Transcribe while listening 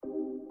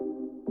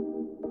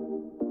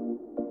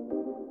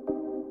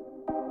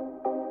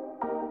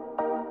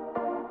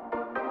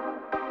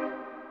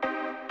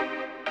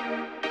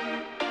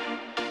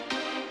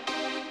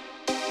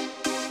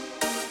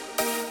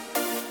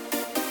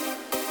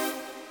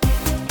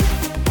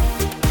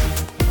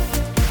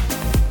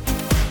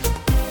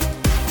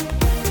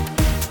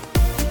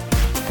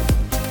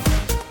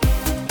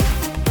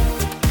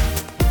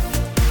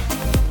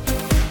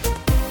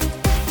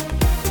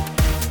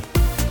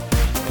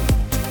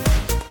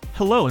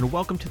Hello and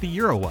welcome to the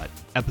Euro What,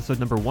 episode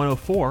number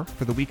 104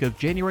 for the week of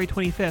January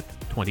 25th,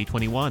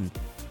 2021.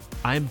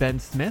 I'm Ben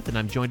Smith and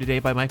I'm joined today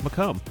by Mike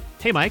McComb.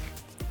 Hey Mike.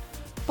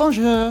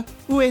 Bonjour,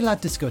 où est la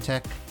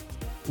discoteque?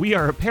 We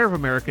are a pair of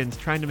Americans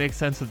trying to make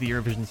sense of the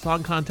Eurovision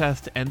Song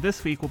Contest, and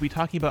this week we'll be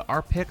talking about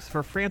our picks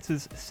for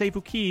France's C'est vous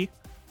qui,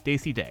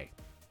 Daisy Day.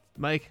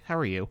 Mike, how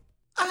are you?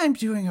 I'm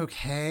doing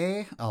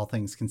okay, all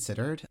things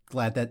considered.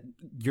 Glad that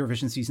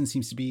Eurovision season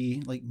seems to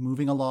be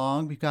moving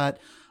along. We've got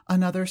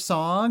another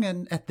song,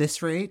 and at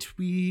this rate,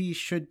 we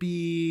should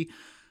be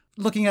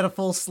looking at a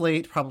full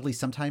slate probably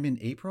sometime in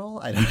April.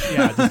 I don't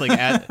know.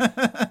 Yeah,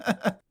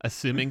 just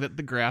assuming that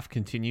the graph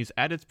continues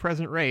at its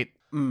present rate.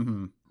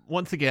 Mm-hmm.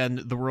 Once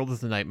again, the world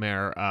is a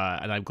nightmare,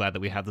 and I'm glad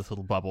that we have this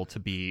little bubble to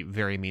be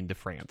very mean to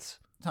France.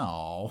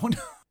 Oh,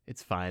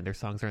 it's fine. Their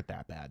songs aren't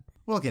that bad.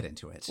 We'll get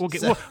into it. We'll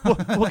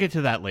get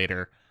to that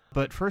later.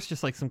 But first,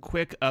 just some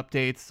quick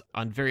updates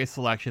on various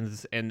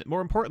selections, and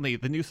more importantly,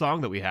 the new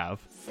song that we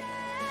have.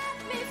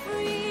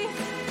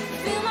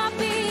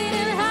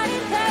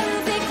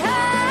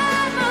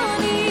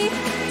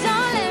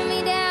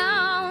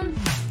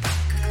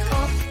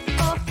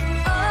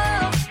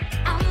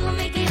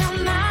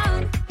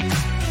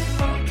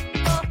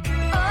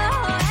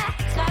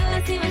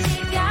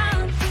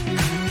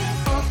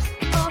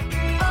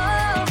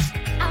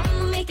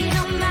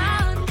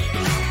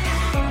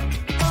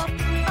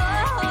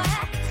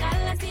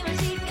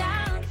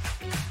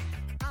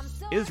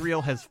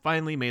 Israel has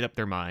finally made up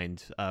their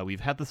mind. We've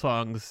had the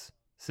songs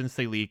since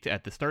they leaked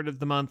at the start of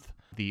the month.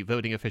 The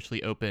voting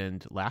officially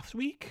opened last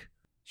week.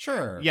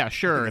 Sure. Yeah,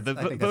 sure. I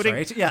think that's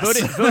right.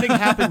 Yes. Voting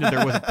happened, and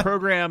there was a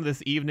program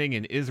this evening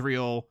in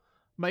Israel.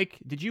 Mike,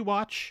 did you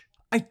watch?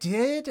 I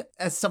did.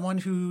 As someone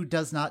who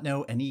does not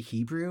know any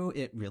Hebrew,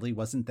 it really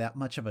wasn't that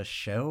much of a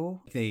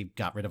show. They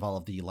got rid of all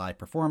of the live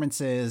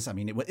performances. I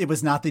mean, it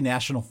was not the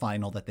national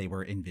final that they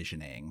were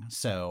envisioning.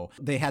 So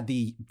they had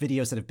the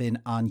videos that have been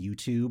on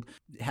YouTube,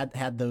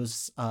 had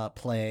those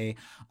play,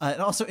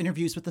 and also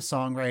interviews with the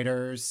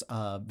songwriters,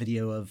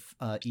 video of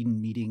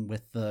Eden meeting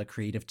with the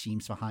creative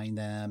teams behind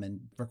them and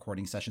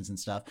recording sessions and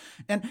stuff.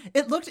 And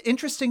it looked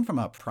interesting from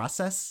a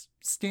process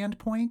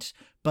standpoint,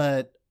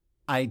 but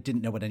I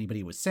didn't know what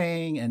anybody was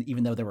saying, and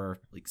even though there were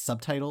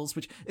subtitles,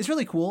 which is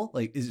really cool,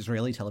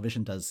 Israeli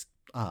television does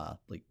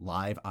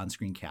live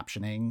on-screen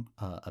captioning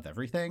of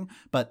everything,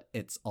 but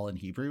it's all in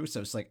Hebrew,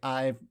 so it's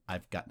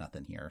I've got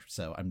nothing here,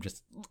 so I'm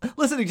just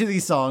listening to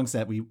these songs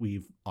that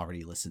we've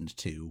already listened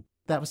to.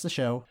 That was the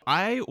show.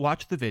 I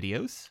watched the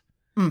videos,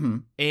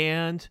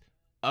 and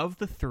of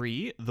the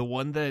three, the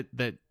one that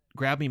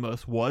grabbed me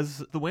most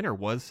was the winner,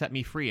 was Set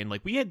Me Free, and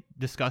we had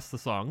discussed the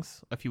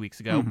songs a few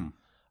weeks ago.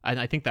 And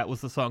I think that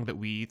was the song that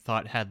we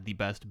thought had the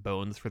best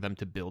bones for them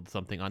to build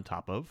something on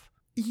top of.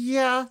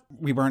 Yeah,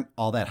 we weren't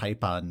all that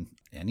hype on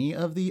any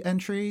of the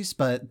entries,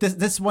 but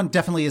this one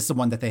definitely is the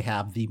one that they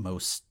have the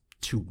most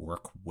to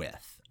work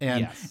with.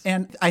 And yes.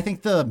 And I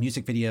think the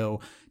music video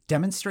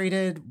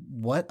demonstrated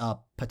what a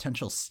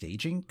potential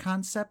staging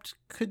concept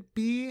could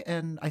be,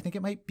 and I think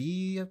it might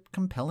be a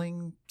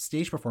compelling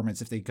stage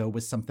performance if they go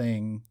with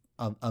something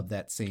of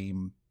that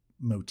same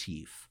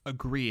motif.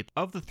 Agreed.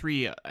 Of the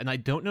three, and I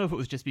don't know if it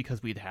was just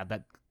because we'd had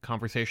that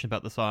conversation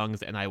about the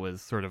songs and I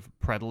was sort of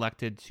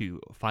predilected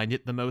to find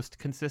it the most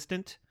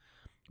consistent,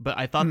 but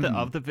I thought that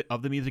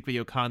of the music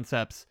video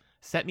concepts,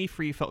 Set Me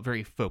Free felt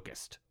very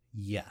focused.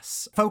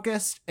 Yes.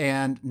 Focused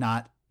and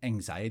not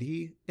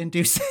anxiety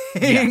inducing.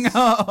 Yes.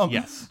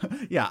 Yes.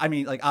 Yeah, I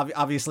mean,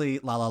 obviously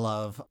La La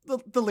Love,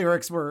 the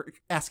lyrics were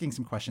asking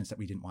some questions that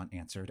we didn't want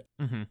answered.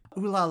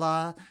 Ooh La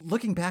La,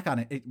 looking back on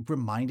it, it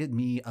reminded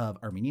me of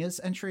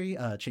Armenia's entry,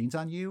 Chains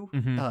on You,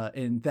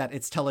 in that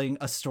it's telling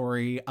a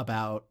story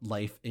about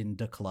life in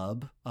the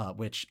club,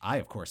 which I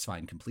of course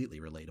find completely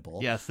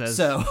relatable. Yes,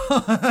 so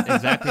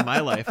exactly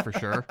my life for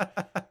sure.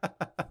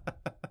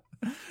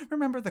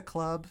 Remember the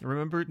club?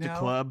 Remember the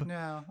club?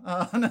 No.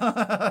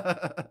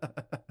 No.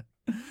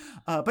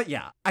 But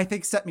yeah, I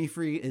think Set Me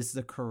Free is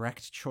the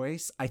correct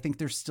choice. I think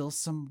there's still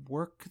some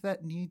work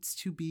that needs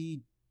to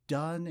be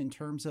done in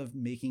terms of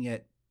making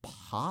it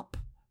pop.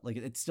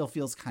 It still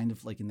feels kind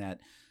of in that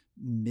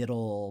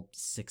middle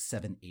 6,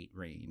 7, 8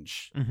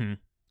 range.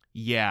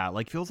 Yeah,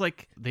 feels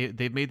like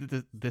they've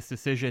made this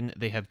decision.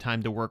 They have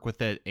time to work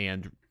with it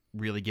and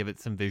really give it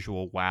some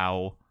visual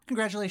wow.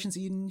 Congratulations,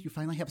 Eden. You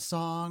finally have a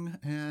song,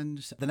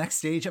 and the next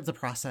stage of the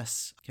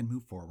process can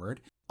move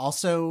forward.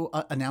 Also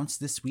announced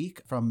this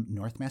week from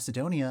North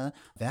Macedonia,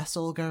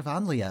 Vasil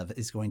Garvanliev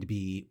is going to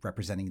be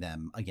representing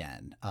them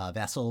again.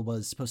 Vasil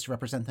was supposed to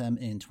represent them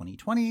in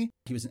 2020.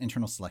 He was an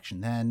internal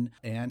selection then,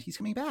 and he's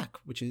coming back,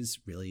 which is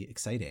really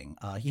exciting.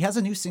 He has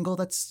a new single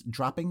that's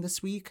dropping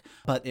this week,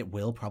 but it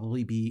will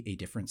probably be a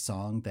different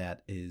song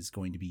that is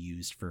going to be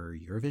used for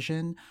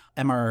Eurovision.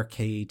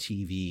 MRK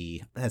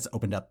TV has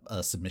opened up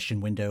a submission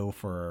window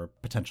for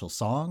potential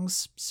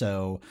songs,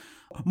 so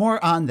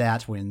more on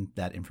that when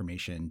that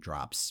information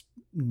drops.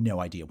 no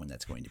idea when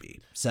that's going to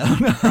be. So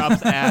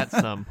drops at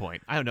some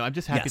point. I don't know. I'm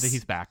just happy that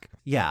he's back.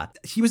 Yeah.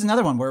 He was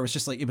another one where it was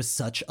just like, it was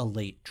such a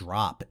late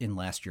drop in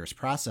last year's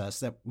process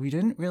that we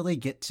didn't really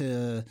get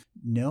to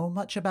know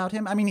much about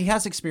him. I mean, he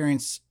has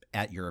experience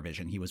at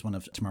Eurovision. He was one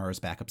of Tomorrow's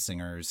backup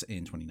singers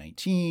in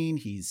 2019.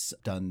 He's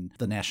done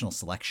the national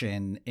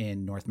selection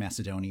in North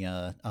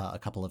Macedonia a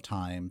couple of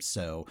times.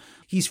 So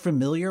he's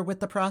familiar with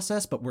the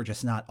process, but we're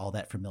just not all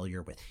that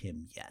familiar with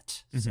him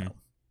yet. Mm-hmm. So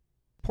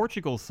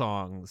Portugal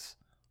songs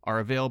are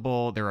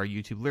available. There are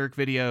YouTube lyric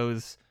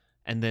videos,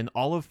 and then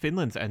all of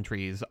Finland's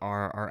entries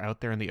are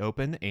out there in the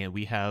open, and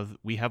we have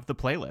the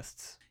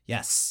playlists.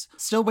 Yes.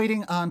 Still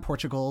waiting on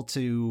Portugal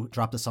to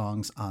drop the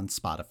songs on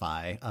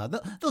Spotify.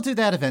 They'll do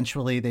that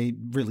eventually. They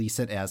release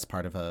it as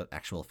part of an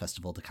actual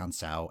Festival de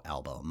Canção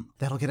album.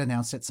 That'll get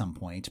announced at some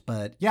point.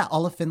 But yeah,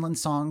 all of Finland's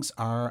songs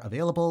are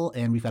available,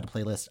 and we've got a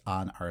playlist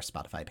on our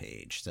Spotify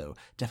page. So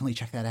definitely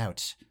check that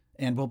out.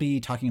 And we'll be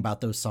talking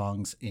about those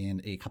songs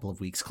in a couple of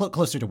weeks,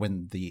 closer to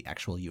when the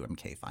actual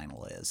UMK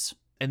final is.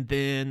 And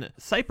then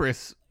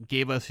Cyprus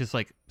gave us just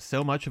like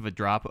so much of a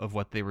drop of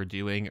what they were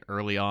doing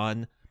early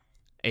on.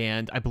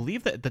 And I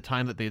believe that at the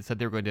time that they had said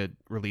they were going to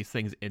release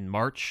things in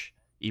March,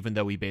 even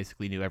though we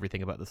basically knew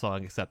everything about the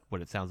song except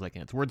what it sounds like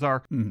and its words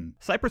are. Mm-hmm.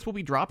 Cyprus will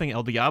be dropping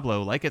El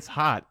Diablo like it's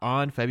hot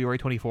on February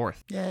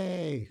 24th.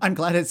 Yay. I'm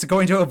glad it's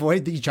going to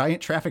avoid the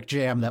giant traffic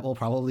jam that will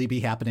probably be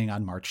happening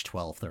on March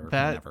 12th or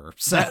whatever.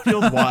 So. That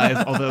feels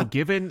wise, although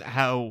given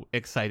how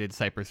excited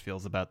Cyprus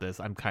feels about this,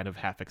 I'm kind of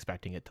half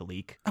expecting it to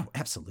leak. Oh,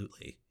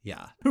 absolutely.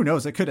 Yeah. Who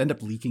knows? It could end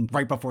up leaking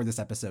right before this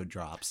episode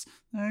drops.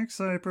 Thanks,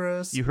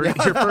 Cyprus. You heard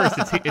it here first.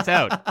 It's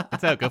out.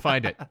 It's out. Go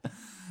find it.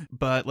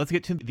 But let's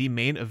get to the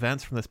main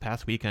events from this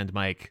past weekend,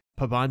 Mike.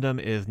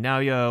 Pabandom is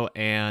Naujo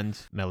and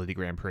Melody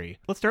Grand Prix.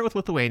 Let's start with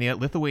Lithuania.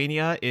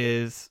 Lithuania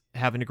is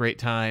having a great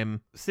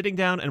time. Sitting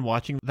down and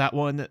watching that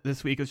one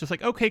this week, it was just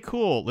like, okay,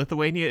 cool.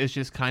 Lithuania is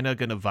just kind of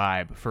going to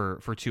vibe for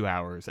 2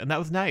 hours. And that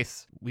was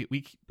nice.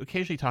 We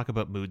occasionally talk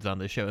about moods on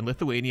this show, and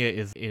Lithuania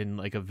is in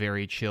like a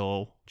very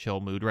chill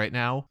mood right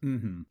now.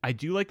 Mm-hmm. I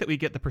do like that we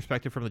get the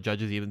perspective from the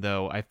judges, even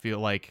though I feel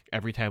like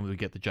every time we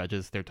get the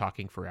judges, they're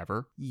talking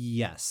forever.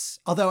 Yes.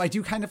 Although I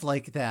do kind of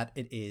like that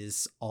it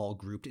is all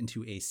grouped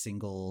into a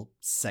single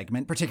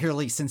segment,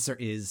 particularly since there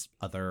is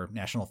other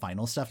national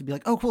final stuff to be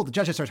like, oh, cool, the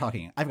judges are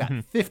talking. I've got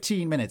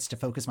 15 minutes to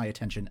focus my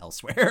attention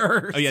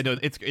elsewhere. Oh, yeah, no,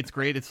 it's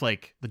great. It's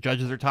like the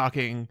judges are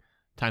talking,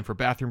 time for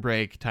bathroom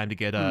break, time to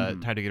get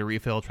a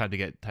refill, time to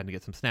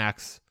get some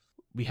snacks.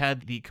 We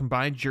had the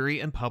combined jury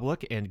and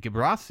public, and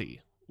Gibrasi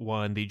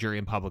won the jury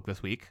in public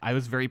this week. I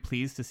was very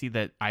pleased to see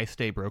that I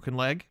Stay Broken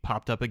Leg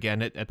popped up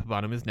again at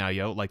Pabandom is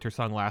Naujo. Liked her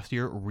song last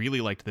year,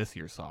 really liked this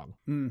year's song.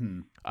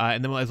 Mm-hmm.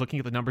 And then when I was looking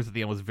at the numbers at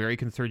the end, I was very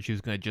concerned she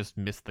was going to just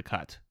miss the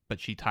cut.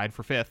 But she tied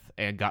for 5th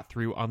and got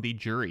through on the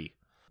jury.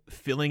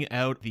 Filling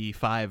out the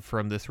 5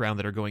 from this round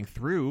that are going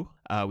through,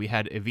 we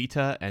had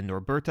Evita and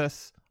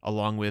Norbertus,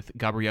 along with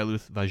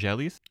Gabrielus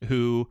Vagelis,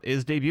 who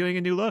is debuting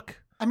a new look.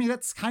 I mean,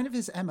 that's kind of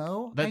his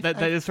MO. That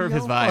is sort of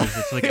his vibes.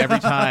 It's like every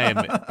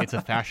time it's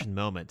a fashion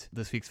moment.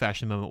 This week's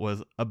fashion moment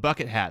was a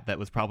bucket hat that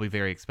was probably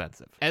very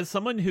expensive. As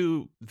someone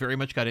who very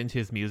much got into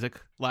his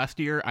music last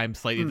year, I'm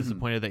slightly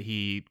disappointed that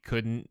he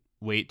couldn't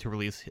wait to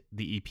release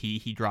the EP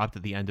he dropped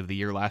at the end of the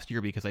year last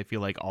year, because I feel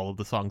like all of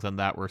the songs on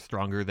that were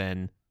stronger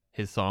than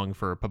his song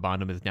for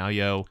Pabandom is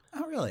Naujo.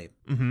 Oh, really?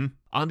 Mm-hmm.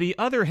 On the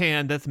other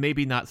hand, that's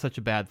maybe not such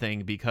a bad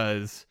thing,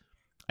 because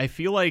I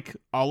feel like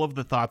all of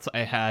the thoughts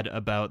I had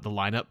about the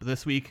lineup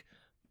this week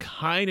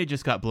kind of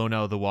just got blown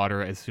out of the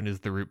water as soon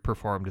as The Roop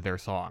performed their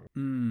song.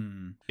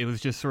 It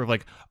was just sort of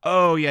like,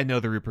 oh yeah, no,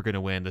 The Roop are going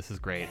to win. This is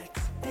great.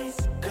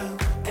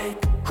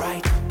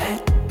 Right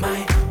at my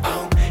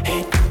home.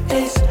 It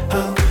is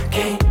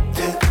okay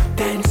to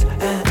dance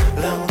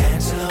alone.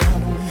 Dance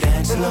alone,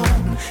 dance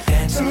alone,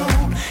 dance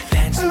alone,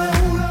 dance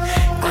alone.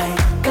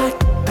 I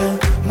got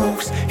the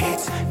moves,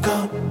 it's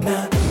gonna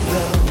blow.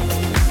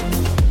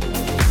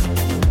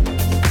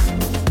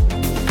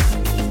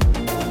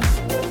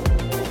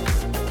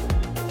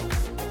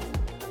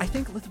 I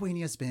think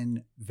Lithuania's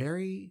been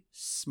very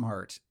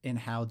smart in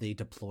how they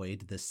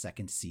deployed this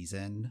second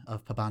season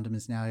of Pabandom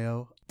is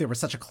Naujo. There was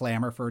such a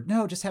clamor for,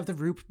 no, just have the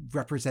Roop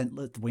represent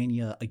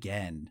Lithuania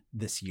again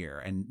this year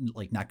and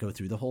like not go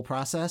through the whole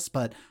process.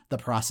 But the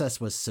process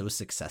was so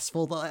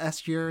successful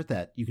last year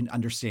that you can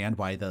understand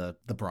why the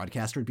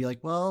broadcaster would be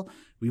like, well,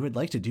 we would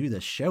like to do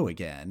this show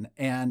again.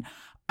 And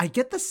I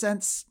get the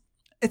sense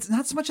it's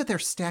not so much that they're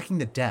stacking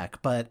the deck,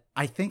 but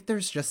I think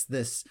there's just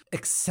this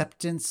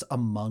acceptance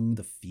among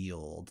the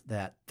field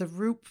that the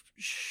Roop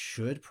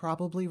should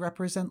probably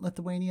represent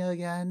Lithuania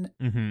again.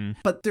 Mm-hmm.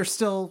 But there's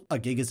still a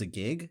gig is a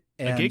gig.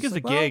 A gig is a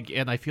gig,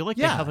 and I feel like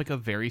they have like a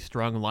very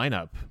strong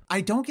lineup.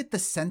 I don't get the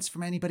sense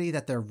from anybody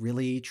that they're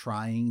really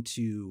trying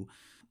to...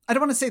 I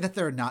don't want to say that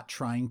they're not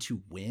trying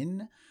to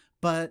win,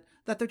 but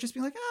that they're just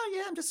being like, oh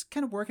yeah, I'm just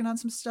kind of working on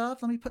some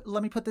stuff.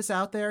 Let me put this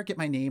out there, get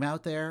my name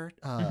out there,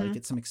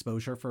 get some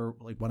exposure for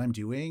like what I'm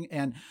doing,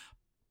 and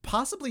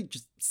possibly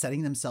just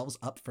setting themselves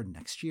up for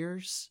next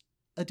year's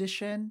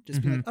edition.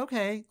 Just being like,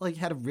 okay, like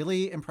had a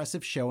really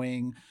impressive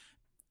showing.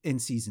 in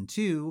season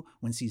 2,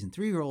 when season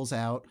 3 rolls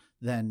out,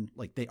 then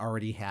like they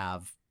already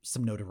have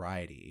some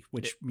notoriety,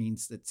 which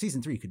means that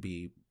season 3 could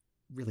be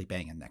really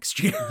banging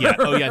next year. Yeah.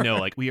 Oh yeah. No.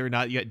 Like we are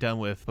not yet done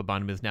with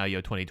Babandam is Now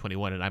Yo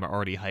 2021, and I'm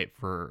already hyped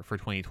for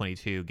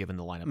 2022 given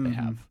the lineup they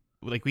have.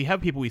 Like we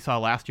have people we saw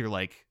last year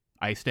like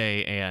Ice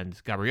Day and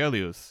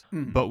Gabrielius,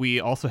 but we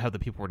also have the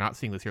people we're not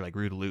seeing this year like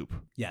Rude Loop.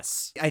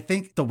 Yes. I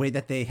think the way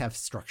that they have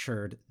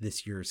structured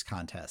this year's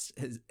contest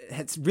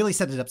has really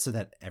set it up so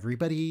that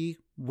everybody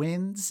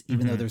wins,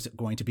 even though there's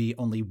going to be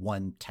only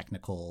one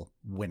technical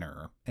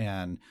winner.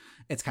 And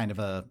it's kind of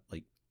a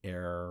like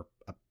heir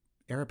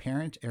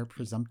apparent, heir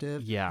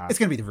presumptive. Yeah. It's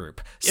going to be the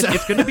Roop. So.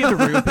 It's going to be the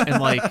Roop.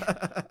 And like,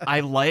 I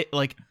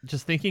like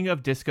just thinking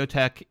of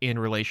Discoteque in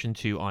relation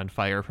to On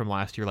Fire from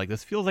last year. Like,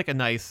 this feels like a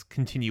nice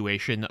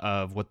continuation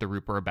of what the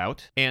Roop are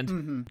about.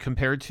 And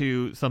compared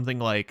to something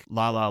like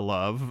La La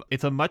Love,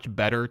 it's a much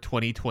better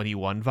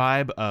 2021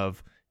 vibe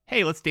of,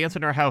 hey, let's dance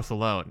in our house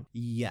alone.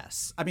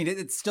 Yes. I mean,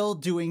 it's still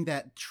doing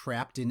that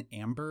trapped in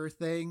amber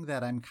thing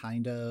that I'm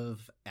kind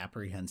of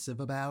apprehensive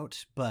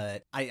about,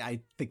 but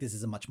I think this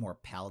is a much more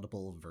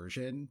palatable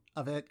version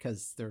of it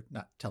because they're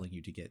not telling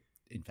you to get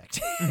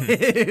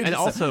infected. And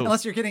also,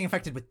 unless you're getting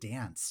infected with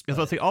dance.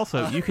 But...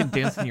 Also, you can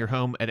dance in your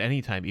home at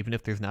any time, even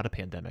if there's not a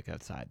pandemic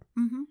outside.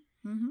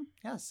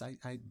 Yes,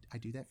 I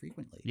do that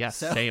frequently. Yes,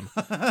 same.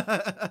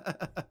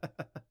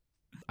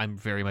 I'm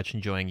very much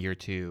enjoying year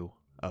 2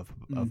 of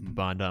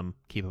Babandam.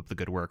 Keep up the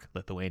good work,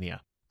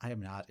 Lithuania. I am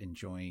not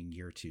enjoying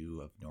year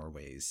 2 of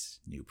Norway's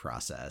new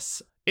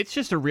process. It's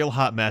just a real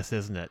hot mess,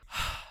 isn't it?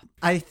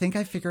 I think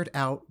I figured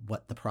out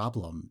what the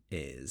problem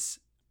is.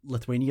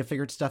 Lithuania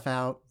figured stuff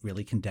out,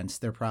 really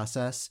condensed their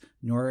process.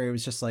 Norway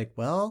was just like,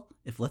 well,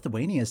 if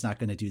Lithuania is not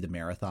going to do the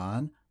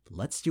marathon,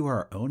 let's do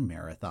our own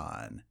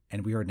marathon.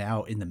 And we are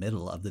now in the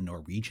middle of the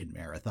Norwegian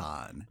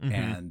marathon.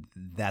 And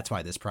that's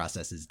why this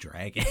process is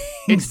dragging.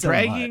 It's so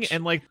dragging. much.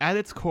 And like at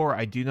its core,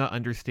 I do not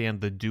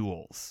understand the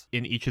duels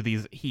in each of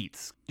these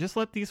heats. Just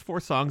let these 4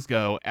 songs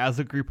go. As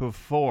a group of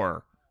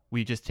 4,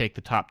 we just take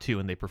the top 2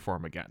 and they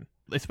perform again.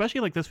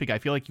 Especially like this week, I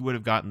feel like you would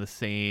have gotten the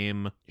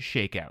same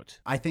shakeout.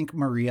 I think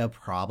Maria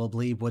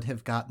probably would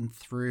have gotten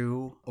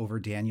through over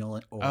Daniel.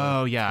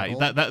 Oh yeah,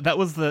 Kettle. that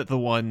was the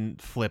one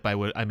flip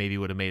I maybe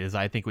would have made. Is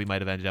I think we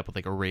might have ended up with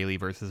like a Rayleigh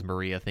versus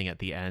Maria thing at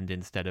the end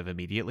instead of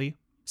immediately.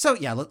 So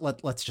yeah,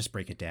 let's just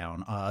break it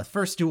down.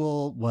 First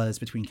duel was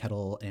between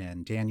Kettle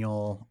and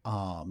Daniel.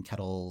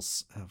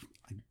 Kettle's.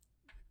 I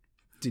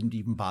didn't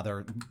even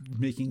bother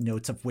making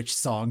notes of which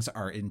songs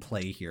are in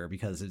play here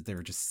because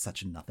they're just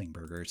such nothing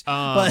burgers.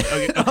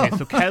 Okay,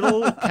 so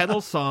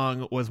Kettle's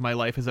song was My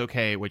Life Is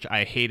Okay, which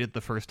I hated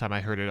the first time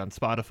I heard it on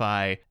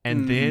Spotify.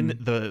 And then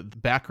the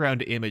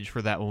background image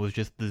for that one was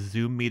just the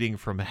Zoom meeting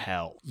from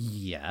hell.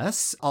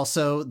 Yes.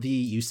 Also, the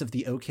use of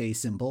the OK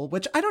symbol,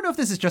 which I don't know if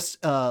this is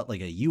just like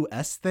a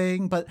US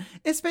thing, but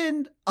it's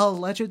been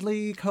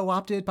allegedly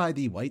co-opted by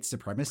the white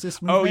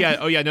supremacist movement.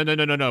 Oh yeah.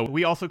 No.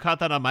 We also caught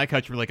that on my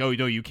couch. We're like, oh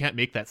no, you can't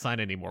make that sign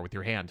anymore with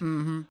your hand.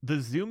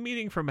 The Zoom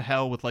meeting from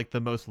hell with like the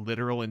most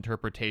literal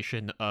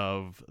interpretation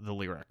of the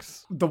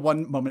lyrics. The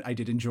one moment I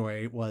did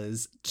enjoy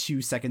was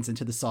 2 seconds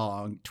into the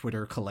song,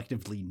 Twitter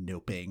collectively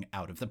noping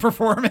out of the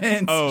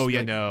performance. Oh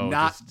yeah, like, no,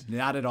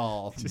 not at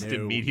all. Just no,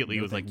 immediately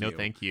no, was like, no,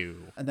 thank you.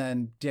 And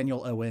then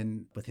Daniel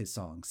Owen with his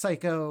song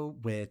Psycho,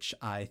 which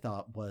I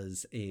thought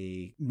was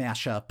a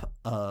mashup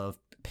of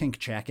Pink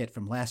Jacket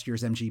from last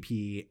year's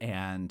MGP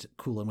and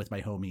Coolin' With My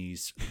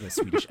Homies, the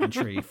Swedish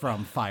entry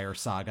from Fire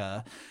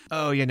Saga.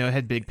 Oh, yeah, no, it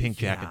had big Pink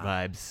Jacket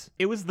vibes.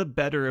 It was the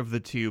better of the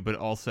two, but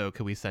also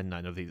could we send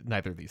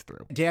neither of these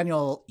through?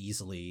 Daniel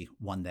easily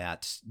won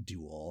that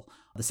duel.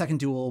 The second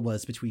duel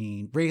was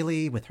between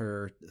Rayleigh with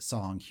her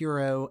song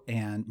Hero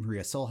and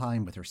Maria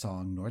Solheim with her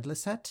song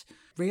Nordliset.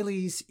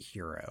 Rayleigh's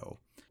Hero.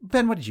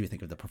 Ben, what did you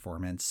think of the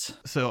performance?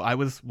 So I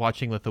was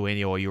watching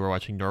Lithuania while you were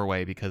watching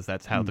Norway because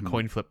that's how the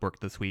coin flip worked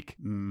this week.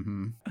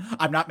 I'm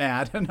not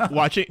mad.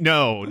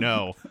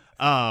 No.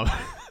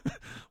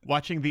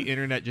 Watching the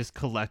internet just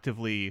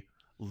collectively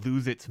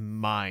lose its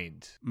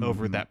mind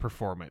over that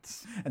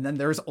performance. And then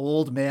there's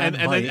old man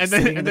Mike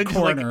sitting in the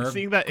corner, like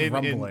seeing that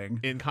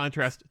in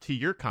contrast to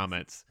your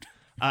comments.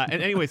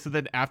 And anyway, so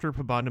then after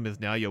Babandam is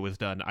Now Yo was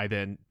done, I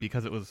then,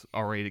 because it was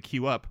already to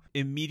queue up,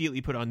 immediately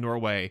put on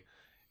Norway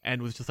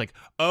and was just like,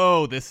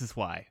 oh, this is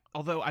why.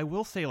 Although I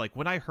will say, like,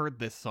 when I heard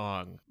this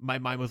song, my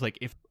mind was like,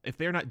 if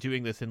they're not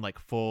doing this in like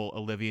full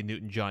Olivia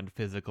Newton-John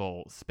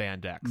physical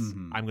spandex,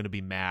 I'm going to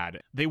be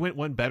mad. They went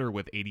one better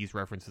with 80s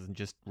references and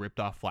just ripped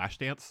off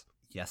Flashdance.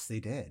 Yes,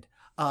 they did.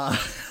 All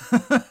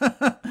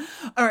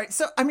right.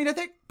 So, I mean, I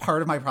think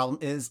part of my problem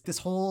is this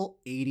whole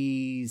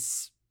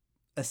 80s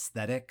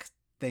aesthetic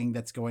thing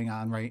that's going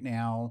on right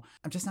now.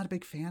 I'm just not a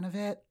big fan of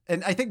it.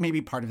 And I think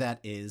maybe part of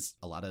that is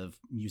a lot of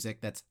music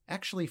that's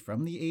actually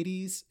from the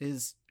 80s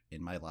is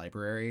in my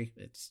library.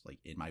 It's like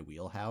in my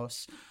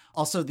wheelhouse.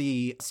 Also,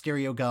 the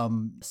Stereo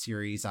Gum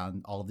series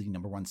on all of the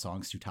 #1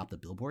 songs to top the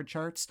Billboard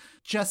charts,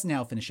 just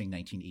now finishing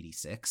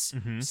 1986.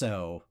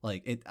 So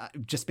like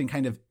I've just been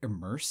kind of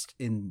immersed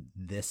in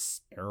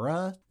this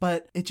era,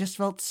 but it just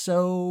felt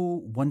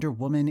so Wonder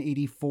Woman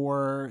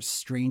 84,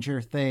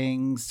 Stranger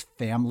Things,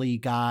 Family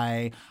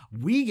Guy.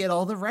 We get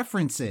all the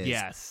references.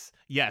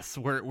 Yes,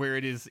 where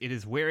it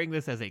is wearing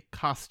this as a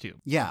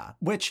costume. Yeah,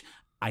 which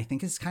I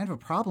think is kind of a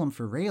problem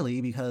for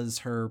Rayleigh because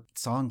her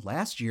song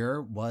last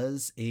year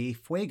was a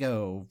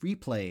Fuego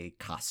replay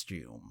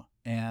costume.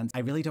 And I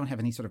really don't have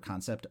any sort of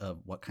concept of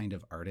what kind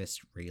of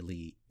artist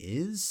Rayleigh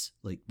is.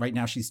 Like right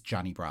now she's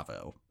Johnny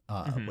Bravo,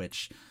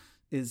 which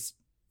is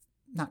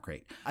not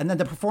great. And then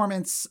the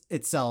performance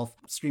itself,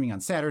 streaming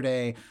on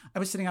Saturday, I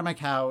was sitting on my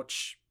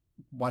couch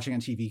watching on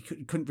TV,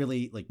 couldn't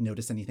really like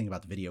notice anything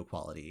about the video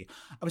quality.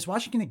 I was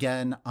watching it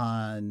again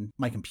on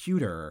my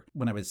computer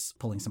when I was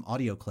pulling some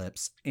audio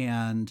clips,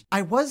 and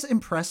I was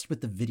impressed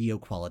with the video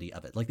quality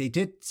of it. Like they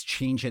did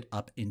change it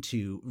up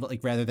into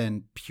like rather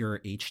than pure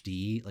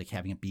HD, like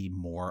having it be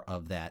more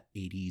of that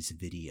 80s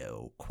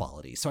video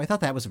quality. So I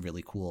thought that was a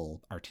really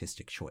cool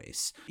artistic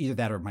choice. Either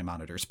that or my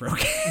monitor's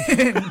broken,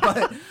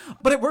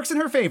 but it works in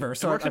her favor.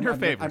 So I'm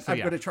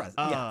going to trust.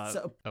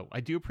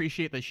 I do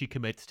appreciate that she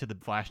commits to the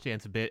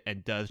Flashdance bit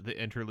and does the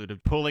interlude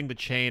of pulling the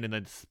chain and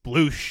then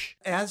sploosh.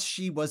 As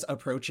she was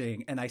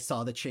approaching and I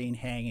saw the chain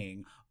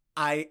hanging,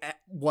 I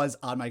was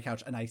on my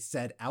couch and I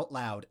said out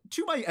loud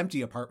to my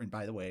empty apartment,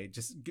 by the way,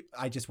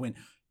 I just went,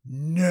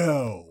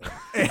 no.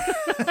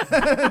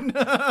 And,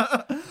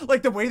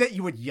 like the way that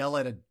you would yell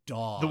at a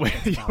dog. The way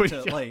you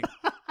would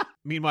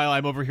Meanwhile,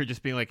 I'm over here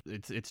just being like,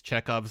 it's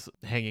Chekhov's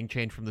hanging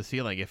chain from the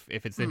ceiling. If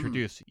it's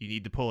introduced, you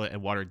need to pull it,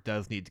 and water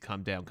does need to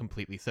come down,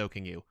 completely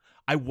soaking you.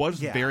 I was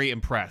very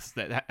impressed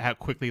that how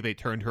quickly they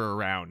turned her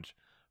around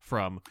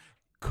from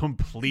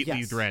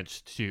completely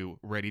drenched to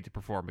ready to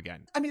perform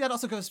again. I mean, that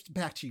also goes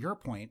back to your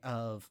point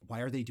of why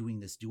are they doing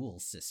this dual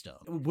system?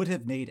 It would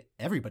have made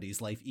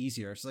everybody's life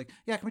easier. It's like,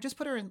 yeah, can we just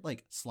put her in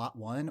like slot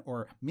 1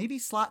 or maybe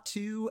slot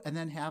 2 and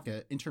then have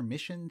an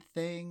intermission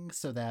thing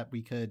so that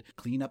we could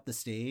clean up the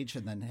stage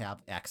and then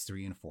have acts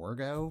 3 and 4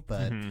 go,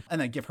 but and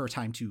then give her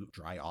time to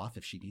dry off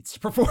if she needs to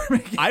perform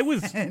again.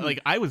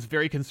 I was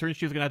very concerned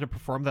she was gonna have to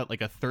perform that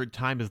like a third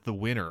time as the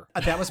winner.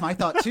 That was my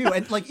thought too.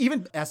 And like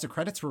even as the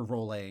credits were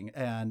rolling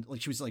and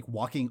like she was like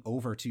walking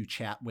over to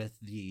chat with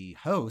the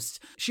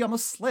host, she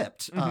almost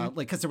slipped like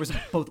because there was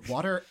both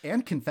water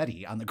and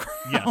confetti on the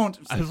ground.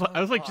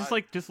 I was like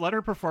just let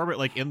her perform it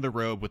like in the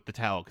robe with the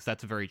towel, because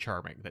that's very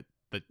charming that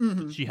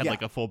she had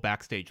like a full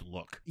backstage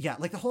look. Yeah,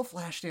 like the whole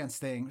Flashdance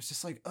thing was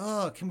just like,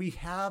 oh, can we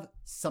have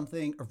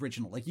something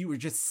original? Like you were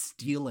just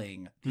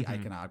stealing the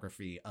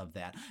iconography of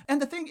that.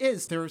 And the thing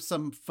is, there are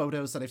some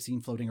photos that I've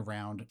seen floating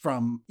around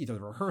from either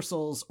the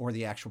rehearsals or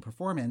the actual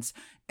performance,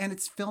 and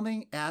it's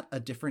filming at a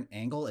different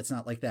angle. It's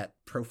not like that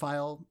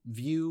profile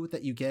view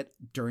that you get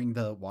during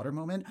the water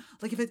moment.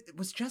 Like if it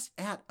was just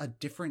at a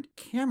different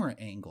camera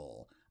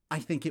angle, I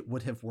think it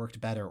would have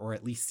worked better, or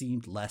at least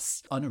seemed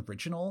less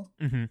unoriginal.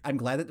 I'm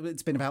glad that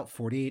it's been about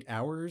 48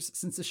 hours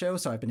since the show,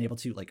 so I've been able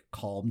to like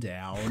calm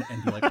down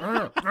and be like,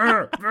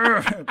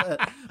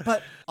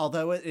 but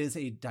although it is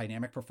a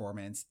dynamic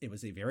performance, it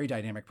was a very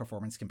dynamic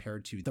performance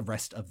compared to the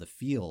rest of the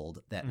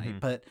field that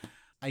night. But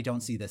I don't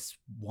see this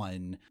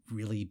one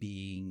really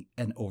being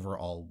an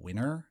overall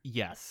winner.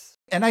 Yes.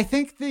 And I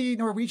think the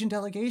Norwegian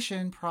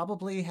delegation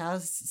probably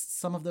has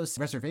some of those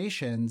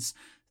reservations.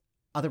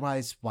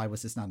 Otherwise, why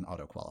was this not an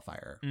auto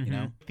qualifier? You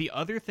know? The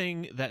other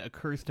thing that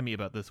occurs to me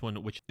about this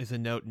one, which is a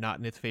note not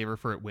in its favor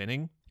for it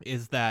winning,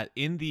 is that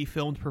in the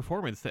filmed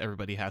performance that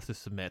everybody has to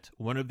submit,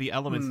 one of the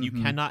elements you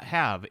cannot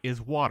have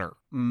is water.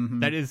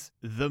 That is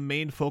the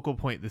main focal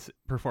point this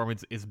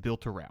performance is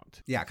built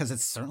around. Yeah, because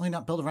it's certainly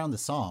not built around the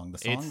song. The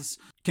song's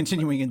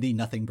continuing in the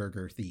Nothing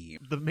Burger theme.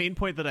 The main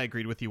point that I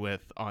agreed with you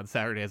with on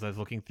Saturday as I was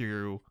looking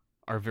through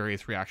our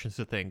various reactions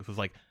to things was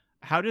like,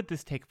 how did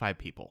this take 5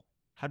 people?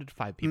 How did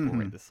 5 people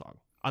write this song?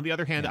 On the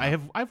other hand,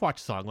 I've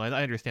watched Songline.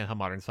 I understand how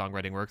modern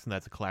songwriting works, and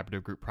that's a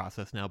collaborative group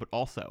process now. But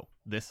also,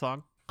 this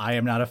song, I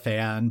am not a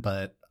fan,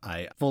 but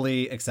I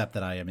fully accept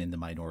that I am in the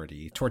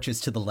minority. Torches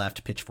to the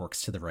left,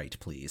 pitchforks to the right,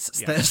 please.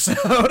 Yes.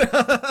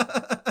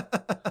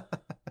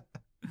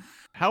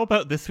 How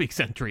about this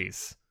week's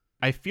entries?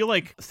 I feel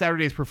like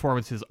Saturday's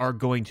performances are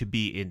going to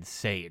be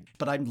insane.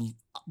 But I'm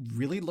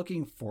really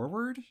looking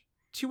forward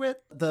to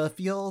it. The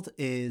field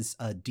is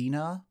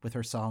Dina with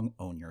her song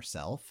Own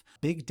Yourself,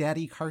 Big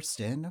Daddy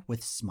Karsten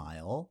with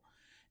Smile,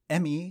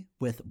 Emmy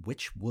with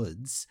Witch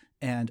Woods,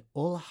 and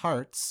Ole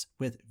Hearts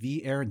with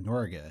Vi er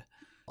Norge.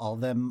 All of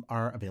them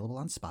are available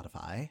on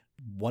Spotify.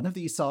 One of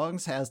these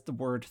songs has the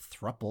word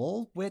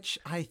thruple, which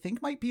I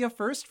think might be a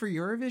first for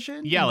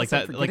Eurovision. Yeah, like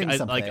that.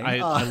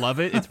 I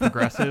love it. It's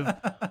progressive.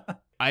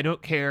 I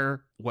don't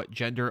care what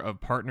gender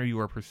of partner you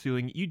are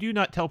pursuing, you do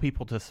not tell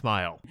people to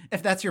smile.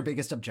 If that's your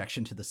biggest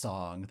objection to the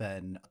song,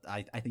 then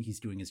I think he's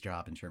doing his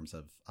job in terms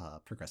of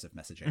progressive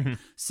messaging. Mm-hmm.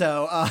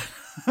 So,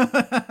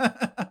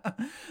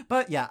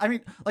 but yeah, I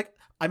mean, like,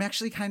 I'm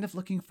actually kind of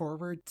looking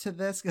forward to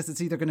this because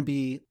it's either going to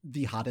be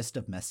the hottest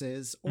of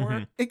messes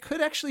or it could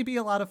actually be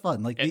a lot of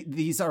fun. Like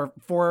these are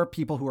for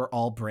people who are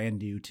all brand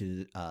new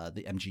to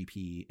the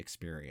MGP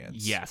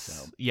experience. Yes.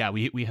 So. Yeah,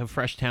 we have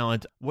fresh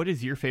talent. What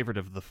is your favorite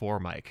of the four,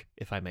 Mike,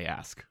 if I may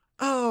ask?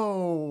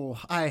 Oh,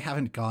 I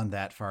haven't gone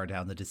that far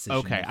down the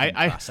decision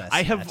process.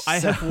 I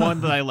have one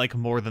that I like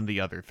more than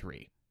the other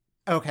three.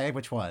 Okay,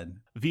 which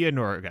one? Via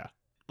Norga.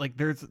 Like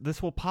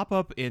this will pop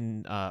up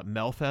in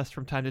Melfest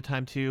from time to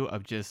time too,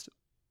 of just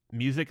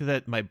music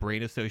that my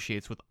brain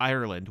associates with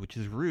Ireland, which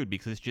is rude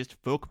because it's just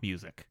folk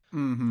music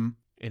in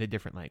a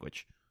different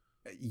language.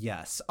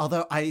 Yes,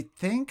 although I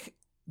think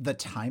the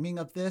timing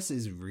of this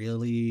is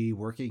really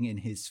working in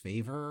his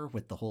favor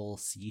with the whole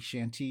sea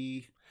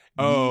shanty.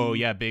 Oh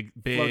yeah, big.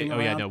 Oh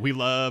yeah, no, we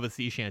love a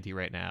sea shanty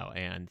right now,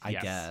 and I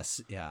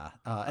guess, yeah.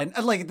 And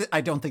like,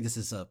 I don't think this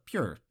is a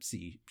pure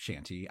sea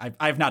shanty.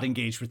 I've not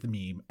engaged with the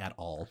meme at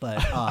all, but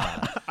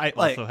I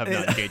also have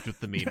not engaged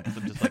with the meme because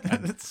I'm just like,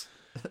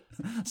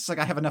 it's like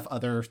I have enough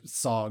other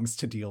songs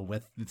to deal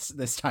with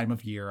this time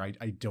of year.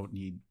 I don't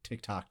need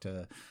TikTok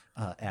to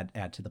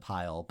add to the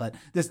pile. But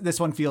this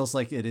one feels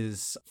like it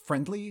is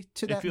friendly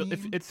to that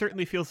meme. It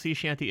certainly feels sea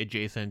shanty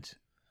adjacent.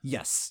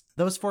 Yes.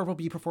 Those four will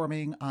be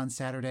performing on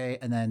Saturday.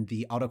 And then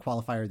the auto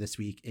qualifier this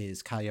week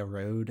is Kaya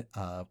Road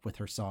with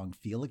her song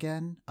Feel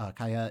Again.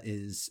 Kaya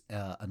is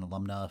an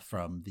alumna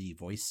from The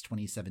Voice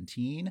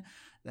 2017.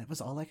 That was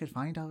all I could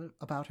find out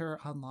about her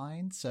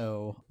online.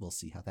 So we'll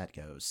see how that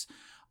goes.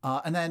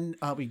 And then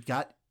we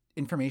got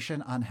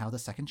information on how the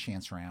second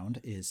chance round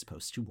is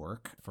supposed to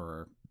work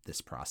for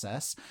this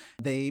process.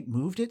 They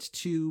moved it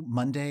to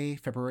Monday,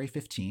 February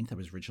 15th. It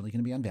was originally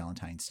going to be on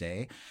Valentine's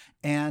Day.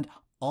 And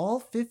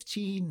all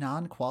 15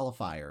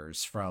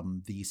 non-qualifiers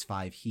from these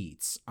 5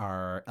 heats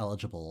are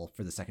eligible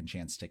for the second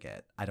chance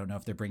ticket. I don't know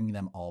if they're bringing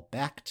them all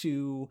back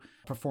to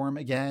perform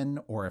again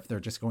or if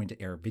they're just going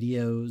to air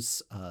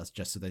videos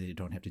just so that they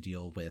don't have to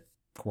deal with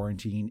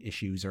quarantine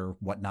issues or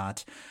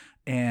whatnot.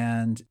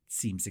 And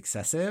seems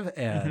excessive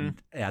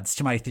and adds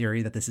to my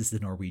theory that this is the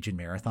Norwegian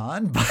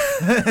marathon.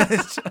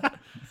 But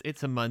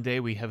it's a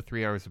Monday. We have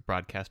 3 hours of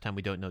broadcast time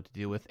we don't know what to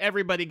deal with.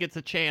 Everybody gets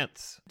a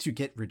chance. To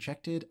get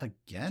rejected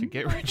again? To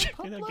get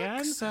rejected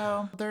again?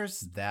 So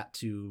there's that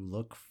to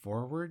look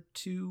forward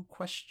to, ?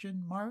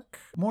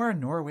 More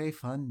Norway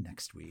fun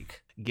next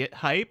week. Get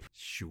hype?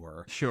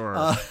 Sure.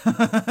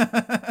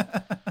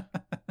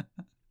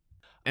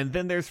 And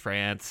then there's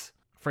France.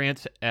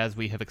 France, as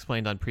we have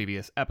explained on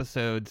previous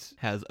episodes,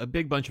 has a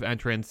big bunch of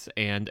entrants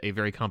and a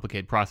very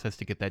complicated process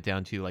to get that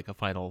down to like a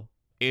final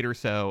 8 or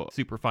so,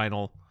 super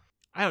final.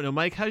 I don't know,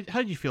 Mike, how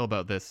did you feel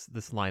about this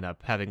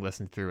lineup, having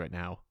listened through it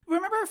now?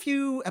 Remember a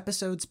few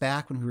episodes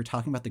back when we were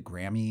talking about the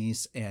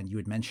Grammys and you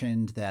had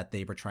mentioned that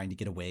they were trying to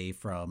get away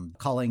from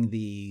calling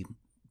the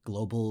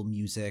global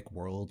music,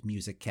 world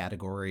music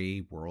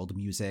category, world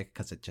music,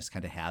 because it just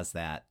kind of has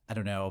that, I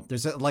don't know,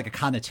 there's a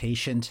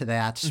connotation to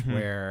that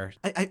where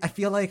I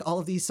feel like all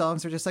of these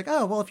songs are just like,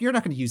 oh, well, if you're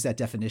not going to use that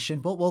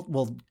definition,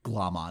 we'll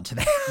glom onto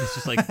that. It's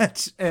just like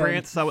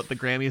France saw what the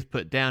Grammys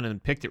put down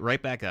and picked it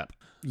right back up.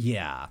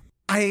 Yeah.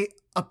 I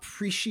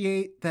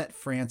appreciate that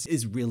France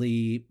is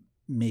really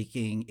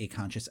making a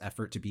conscious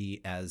effort to be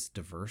as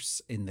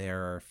diverse in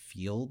their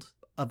field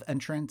of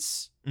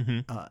entrance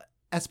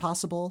as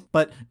possible,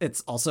 but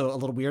it's also a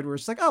little weird where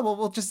it's like, oh, well,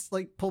 we'll just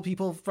like pull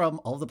people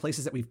from all the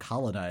places that we've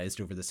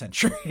colonized over the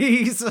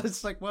centuries. So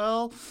it's like,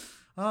 well,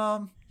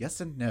 yes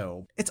and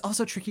no. It's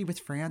also tricky with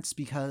France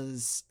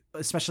because,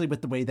 especially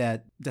with the way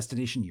that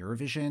Destination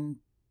Eurovision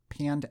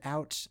panned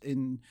out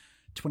in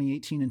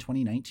 2018 and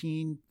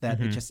 2019, that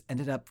it just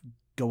ended up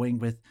going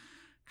with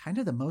kind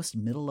of the most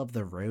middle of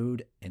the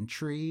road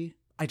entry.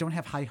 I don't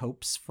have high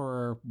hopes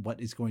for what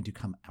is going to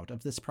come out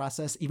of this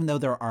process, even though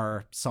there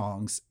are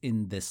songs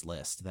in this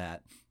list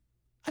that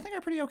I think are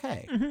pretty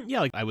okay.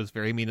 Yeah, like I was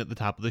very mean at the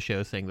top of the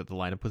show saying that the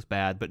lineup was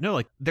bad, but no,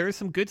 like there is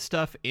some good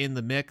stuff in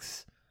the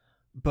mix,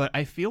 but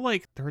I feel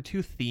like there are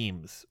 2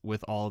 themes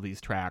with all of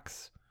these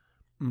tracks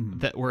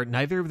that where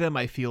neither of them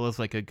I feel is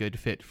like a good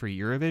fit for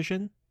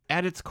Eurovision.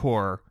 At its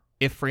core,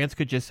 if France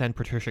could just send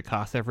Patricia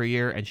Kaas every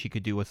year and she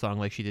could do a song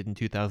like she did in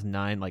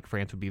 2009, like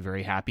France would be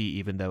very happy,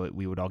 even though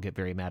we would all get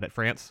very mad at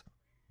France.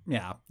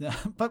 Yeah,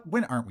 but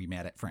when aren't we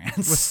mad at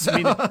France? I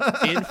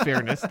mean, in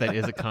fairness, that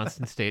is a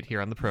constant state here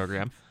on the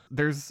program.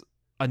 There's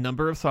a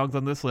number of songs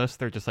on this list.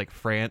 They're just like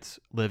France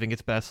living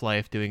its best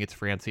life, doing its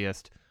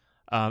franciest.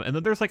 And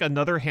then there's like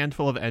another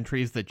handful of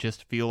entries that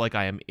just feel like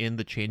I am in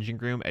the changing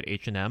room at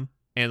H&M,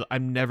 and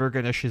I'm never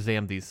going to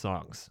Shazam these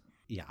songs.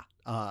 Yeah.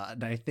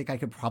 And I think I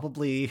could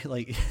probably,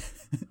 like,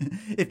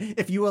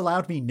 if you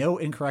allowed me no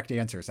incorrect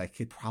answers, I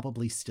could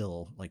probably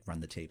still, like, run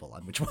the table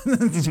on which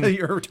ones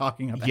you're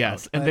talking about.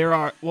 Yes, and there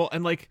are, well,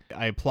 and, like,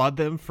 I applaud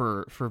them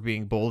for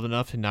being bold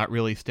enough to not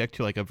really stick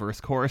to, like, a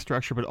verse-chorus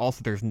structure, but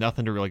also there's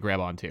nothing to really grab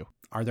onto.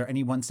 Are there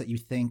any ones that you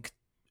think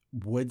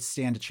would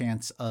stand a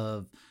chance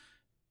of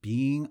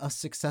being a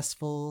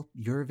successful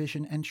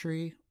Eurovision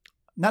entry.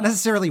 Not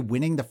necessarily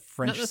winning the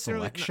French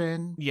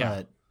selection,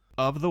 but...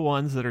 Of the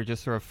ones that are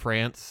just sort of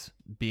France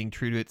being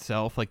true to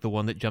itself, like the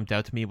one that jumped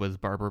out to me was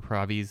Barbara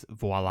Pravi's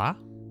Voilà.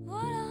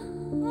 Voilà,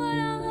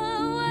 voilà,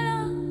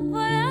 voilà,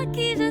 voilà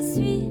qui je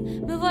suis.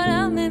 Me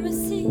voilà même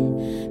si,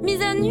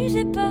 mise à nu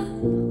j'ai peur.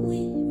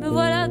 Oui, me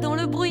voilà dans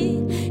le bruit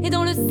et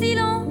dans le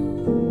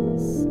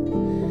silence.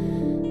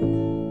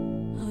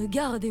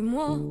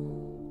 Regardez-moi.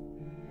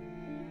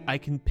 I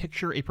can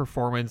picture a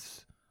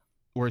performance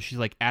where she's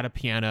like at a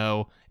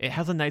piano. It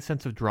has a nice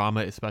sense of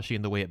drama, especially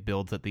in the way it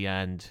builds at the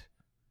end.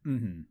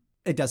 Mm-hmm.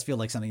 It does feel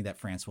like something that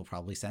France will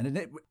probably send.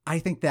 And I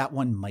think that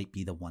one might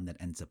be the one that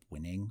ends up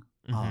winning.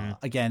 Mm-hmm.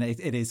 Again,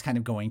 it is kind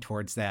of going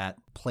towards that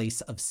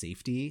place of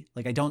safety.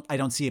 Like I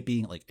don't see it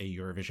being like a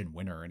Eurovision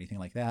winner or anything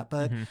like that.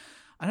 But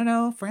I don't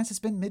know. France has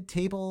been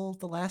mid-table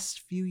the last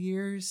few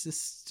years.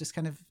 This just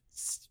kind of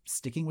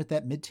sticking with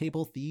that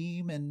mid-table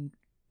theme. And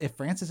if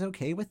France is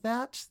okay with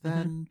that,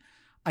 then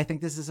I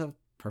think this is a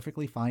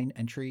perfectly fine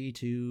entry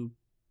to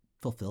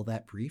fulfill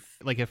that brief.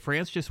 Like if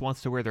France just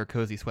wants to wear their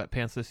cozy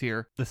sweatpants this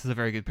year, this is a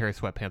very good pair of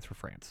sweatpants for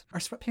France. Are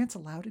sweatpants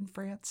allowed in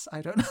France?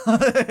 I don't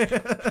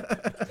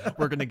know.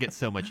 We're going to get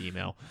so much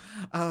email.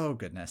 Oh,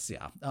 goodness.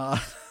 Yeah.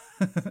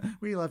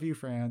 We love you,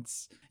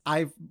 France.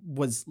 I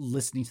was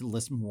listening to the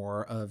list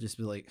more of just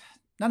be like,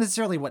 not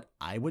necessarily what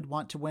I would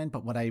want to win,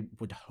 but what I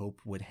would hope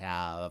would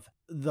have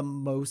the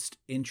most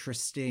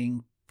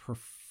interesting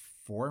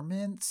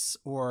performance,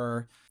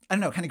 or I don't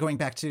know, kind of going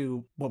back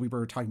to what we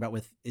were talking about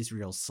with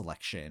Israel's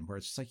selection, where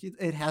it's just like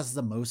it has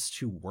the most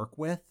to work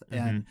with,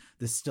 and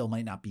this still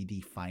might not be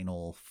the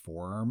final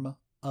form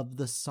of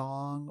the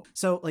song.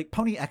 So like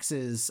Pony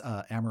X's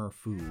Amour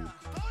Fou.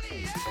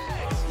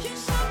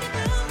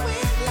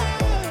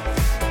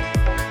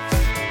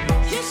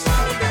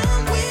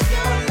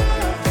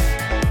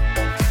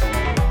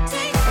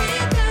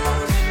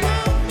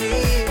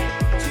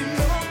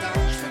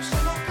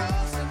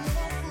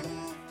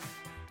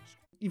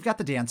 You've got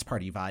the dance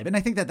party vibe. And I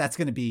think that that's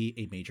going to be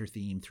a major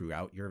theme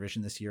throughout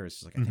Eurovision this year. It's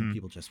just like, I think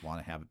people just want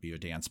to have it be a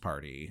dance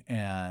party.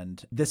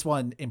 And this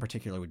one in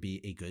particular would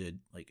be a good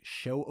like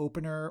show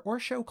opener or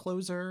show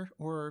closer,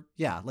 or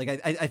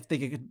like I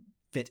think it could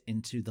fit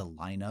into the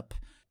lineup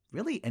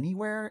really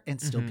anywhere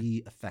and still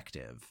be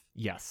effective.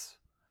 Yes,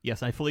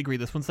 I fully agree.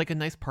 This one's like a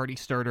nice party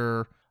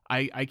starter.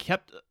 I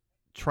kept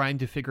trying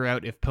to figure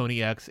out if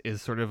Pony X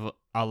is sort of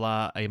a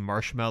la a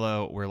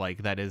marshmallow, where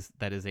like that is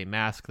a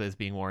mask that is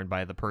being worn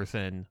by the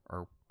person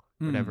or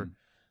whatever.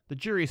 The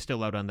jury is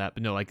still out on that,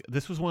 but no, like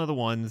this was one of the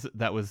ones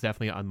that was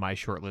definitely on my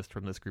short list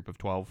from this group of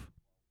 12.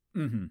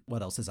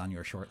 What else is on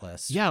your short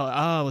list?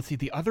 Yeah, let's see.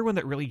 The other one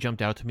that really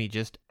jumped out to me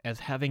just as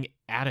having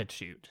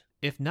attitude,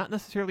 if not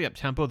necessarily up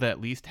tempo, that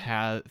at least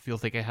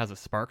feels like it has a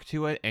spark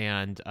to it,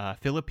 and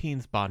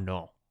Philippines Bah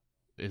Non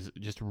is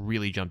just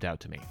really jumped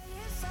out to me.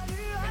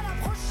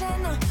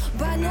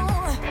 Bah non.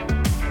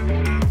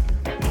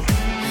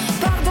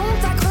 Pardon,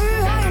 t'as cru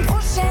à une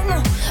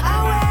prochaine.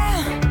 Ah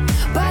ouais.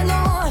 Bah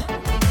non.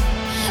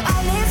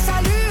 Allez,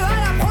 salut, à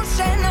la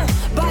prochaine.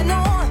 Bah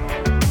non.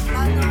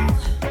 Ah non.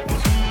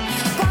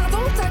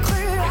 Pardon, t'as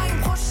cru à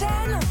une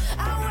prochaine.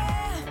 Ah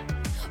ouais.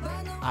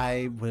 Bah non.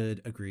 I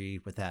would agree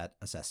with that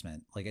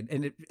assessment. Like,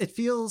 and it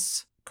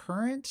feels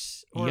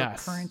current or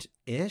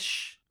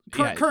current-ish.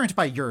 Current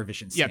by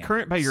Eurovision standards. Yeah,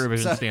 current by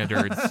Eurovision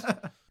standards.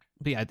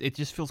 But yeah, it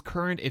just feels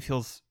current. It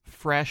feels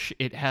fresh.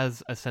 It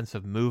has a sense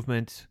of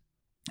movement.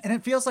 And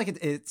it feels like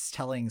it's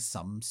telling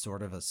some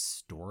sort of a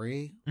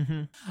story.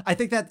 I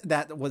think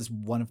that was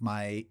one of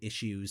my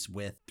issues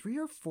with 3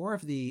 or 4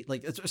 of the,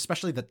 like,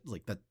 especially the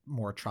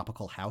more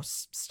tropical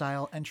house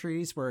style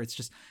entries, where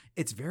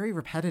it's very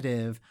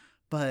repetitive,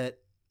 but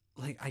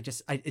like it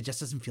just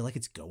doesn't feel like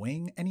it's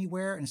going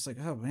anywhere, and it's like,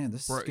 oh man,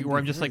 this is where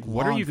I'm just like,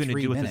 what are you going to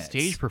do with the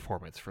stage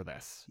performance for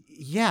this?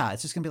 Yeah,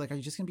 it's just gonna be like, are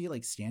you just gonna be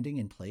like standing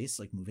in place,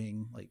 like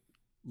moving like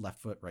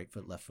left foot, right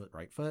foot, left foot,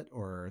 right foot,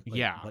 or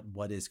like,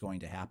 what is going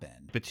to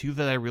happen? The 2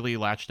 that I really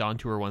latched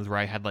onto are ones where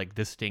I had like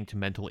distinct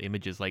mental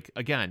images. Like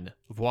again,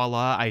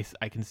 Voila, I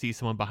can see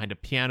someone behind a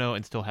piano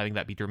and still having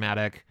that be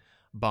dramatic.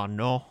 Bah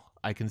Non,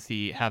 I can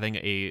see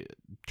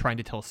trying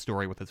to tell a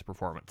story with its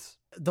performance.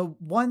 The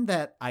one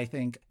that I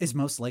think is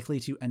most likely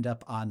to end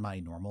up on my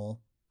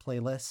normal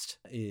playlist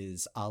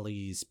is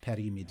Ali's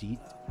Périmidite.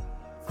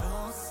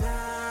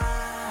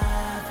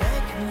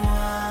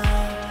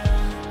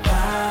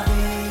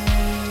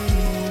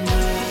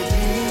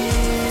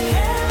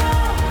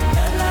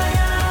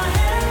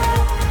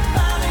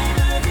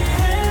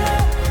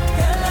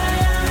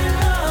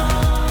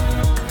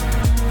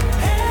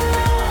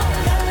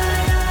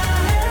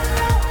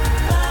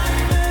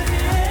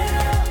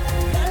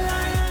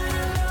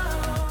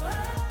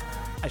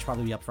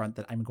 Probably be upfront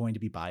that I'm going to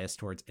be biased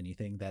towards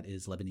anything that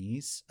is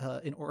Lebanese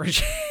in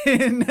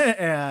origin.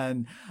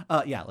 And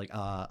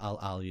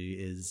Ali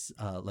is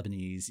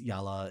Lebanese.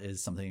 Yalla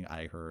is something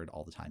I heard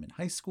all the time in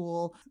high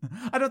school.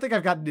 I don't think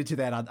I've gotten into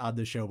that on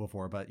the show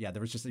before, but yeah,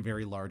 there was just a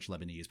very large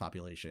Lebanese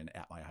population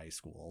at my high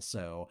school.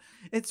 So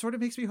it sort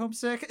of makes me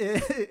homesick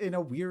in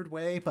a weird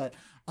way. But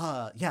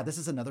this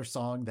is another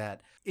song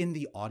that in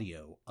the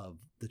audio of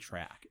the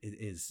track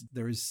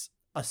there's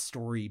a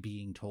story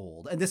being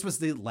told. And this was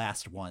the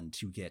last one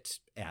to get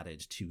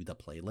added to the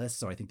playlist.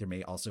 So I think there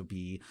may also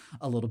be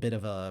a little bit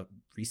of a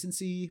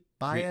recency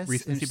bias.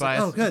 Recency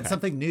bias? Oh, good. Okay.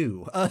 Something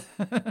new.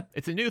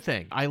 It's a new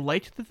thing. I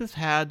liked that this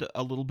had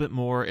a little bit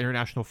more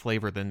international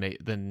flavor than I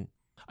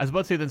was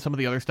about to say than some of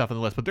the other stuff on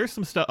the list, but there's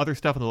some other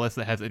stuff on the list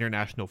that has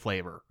international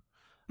flavor,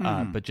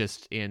 but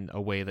just in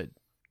a way that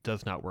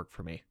does not work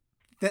for me.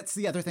 That's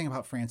the other thing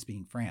about France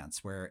being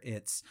France, where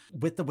it's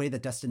with the way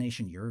that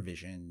Destination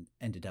Eurovision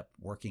ended up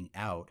working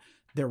out.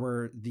 There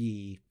were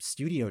the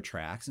studio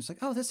tracks, and it's like,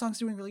 oh, this song's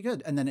doing really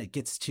good. And then it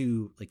gets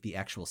to like the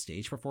actual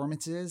stage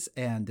performances,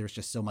 and there's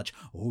just so much,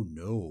 oh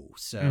no.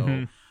 So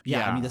I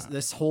mean,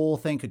 this whole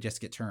thing could just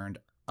get turned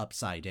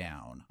upside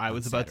down. I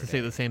was about to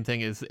say the same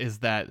thing is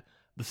that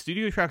the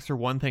studio tracks are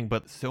one thing,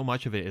 but so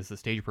much of it is the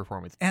stage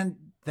performance. And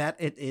that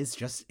it is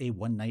just a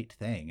one-night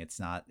thing. It's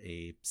not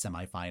a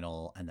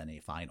semifinal and then a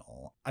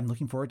final. I'm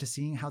looking forward to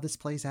seeing how this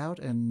plays out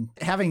and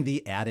having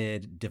the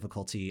added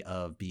difficulty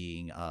of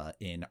being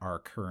in our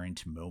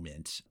current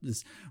moment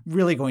is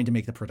really going to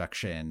make the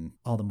production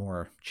all the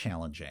more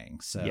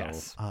challenging. So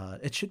yes.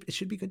 It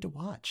should be good to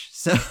watch.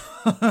 So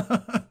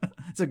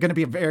it's going to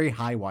be a very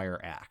high wire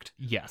act.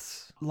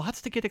 Yes.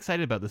 Lots to get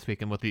excited about this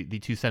weekend with the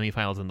two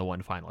semifinals and the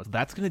one final.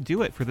 That's going to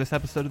do it for this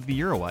episode of The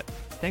Euro What.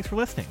 Thanks for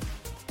listening.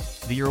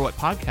 The Euro What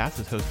podcast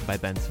is hosted by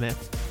Ben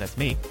Smith, that's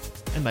me,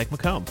 and Mike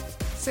McComb.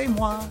 C'est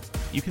moi.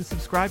 You can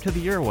subscribe to The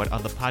Euro What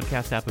on the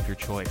podcast app of your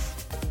choice.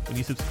 When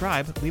you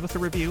subscribe, leave us a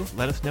review,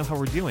 let us know how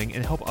we're doing,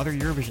 and help other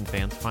Eurovision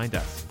fans find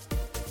us.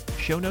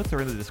 Show notes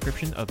are in the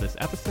description of this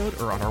episode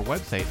or on our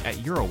website at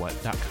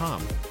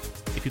eurowhat.com.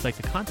 If you'd like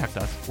to contact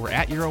us, we're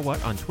at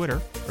EuroWhat on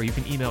Twitter, or you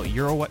can email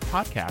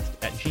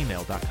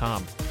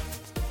eurowhatpodcast@gmail.com.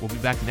 We'll be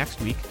back next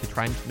week to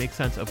try and make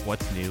sense of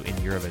what's new in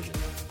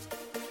Eurovision.